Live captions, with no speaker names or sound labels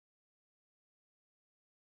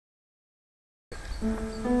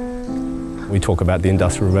We talk about the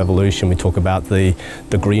Industrial Revolution, we talk about the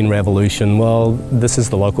Green Revolution. Well, this is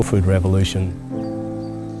the local food revolution.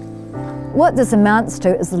 What this amounts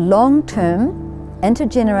to is long-term,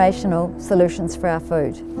 intergenerational solutions for our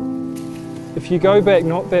food. If you go back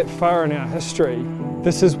not that far in our history,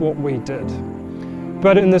 this is what we did.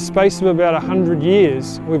 But in the space of about 100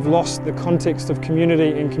 years, we've lost the context of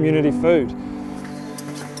community and community food.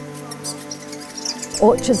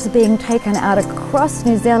 Orchards are being taken out across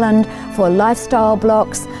New Zealand for lifestyle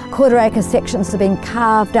blocks. Quarter-acre sections are being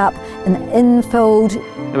carved up and infilled.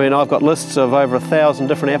 I mean, I've got lists of over 1,000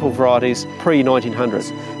 different apple varieties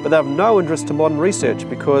pre-1900s, but they have no interest to modern research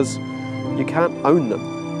because you can't own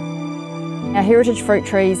them. Our heritage fruit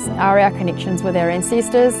trees are our connections with our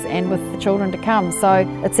ancestors and with the children to come, so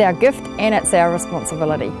it's our gift and it's our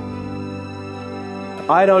responsibility.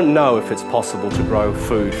 I don't know if it's possible to grow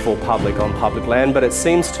food for public on public land, but it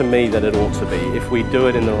seems to me that it ought to be if we do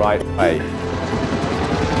it in the right way.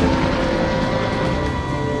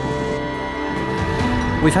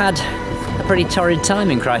 We've had a pretty torrid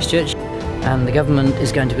time in Christchurch, and the government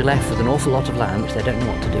is going to be left with an awful lot of land which they don't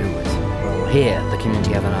know what to do with. Well, here the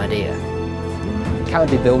community have an idea. It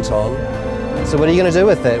can't be built on, so what are you going to do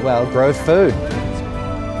with it? Well, grow food.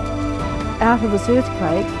 Out of this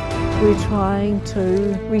earthquake, we're trying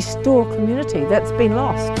to restore community that's been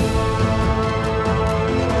lost.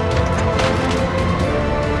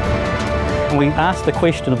 We asked the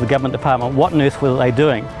question of the government department, what on earth were they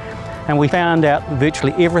doing? And we found out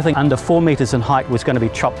virtually everything under 4 metres in height was going to be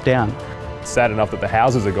chopped down. It's sad enough that the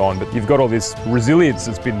houses are gone, but you've got all this resilience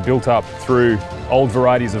that's been built up through old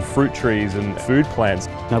varieties of fruit trees and food plants.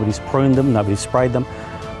 Nobody's pruned them, nobody's sprayed them,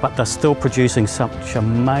 but they're still producing such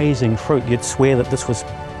amazing fruit. You'd swear that this was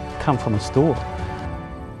come from a store.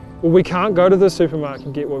 Well, we can't go to the supermarket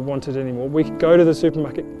and get what we wanted anymore. We can go to the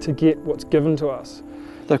supermarket to get what's given to us.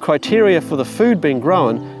 The criteria for the food being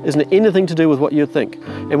grown isn't anything to do with what you'd think.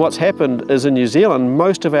 And what's happened is in New Zealand,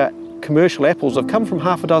 most of our commercial apples have come from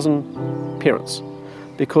half a dozen parents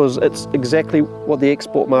because it's exactly what the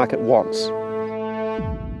export market wants.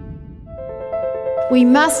 We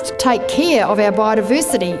must take care of our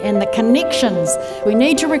biodiversity and the connections. We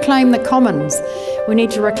need to reclaim the commons. We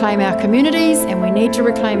need to reclaim our communities and we need to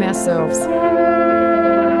reclaim ourselves.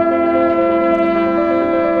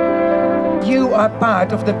 You are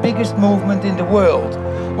part of the biggest movement in the world,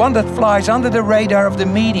 one that flies under the radar of the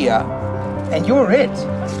media, and you're it.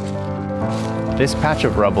 This patch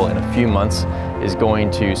of rubble in a few months is going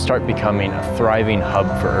to start becoming a thriving hub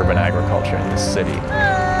for urban agriculture in this city.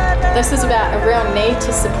 This is about a real need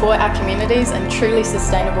to support our communities and truly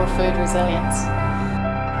sustainable food resilience.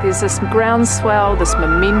 There's this groundswell, this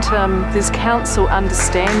momentum, this council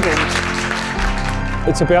understanding.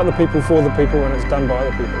 It's about the people for the people and it's done by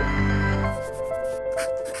the people.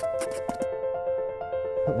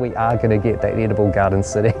 We are going to get that edible garden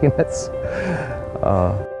city, and it's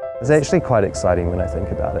actually quite exciting when I think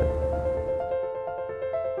about it.